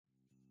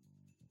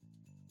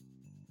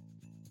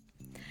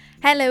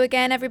Hello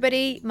again,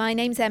 everybody. My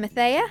name's Emma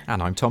Thayer.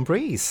 And I'm Tom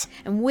Breeze.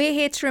 And we're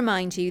here to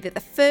remind you that the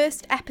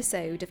first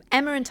episode of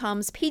Emma and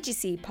Tom's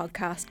PGCE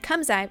podcast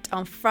comes out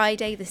on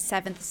Friday, the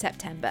 7th of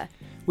September.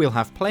 We'll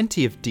have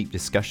plenty of deep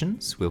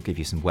discussions, we'll give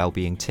you some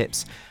wellbeing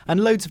tips,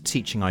 and loads of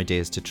teaching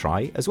ideas to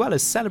try, as well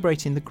as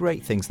celebrating the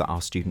great things that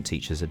our student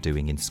teachers are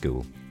doing in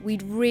school.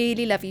 We'd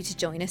really love you to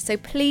join us, so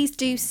please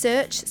do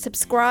search,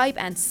 subscribe,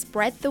 and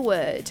spread the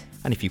word.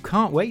 And if you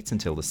can't wait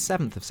until the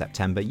 7th of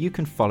September, you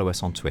can follow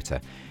us on Twitter.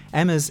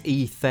 Emma's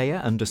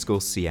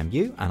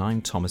 @Thayer_CMU, and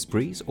I'm Thomas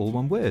Breeze, all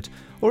one word.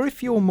 Or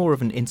if you're more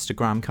of an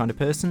Instagram kind of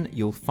person,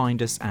 you'll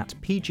find us at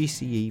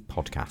PGCE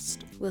Podcast.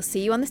 We'll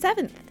see you on the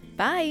 7th.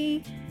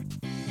 Bye.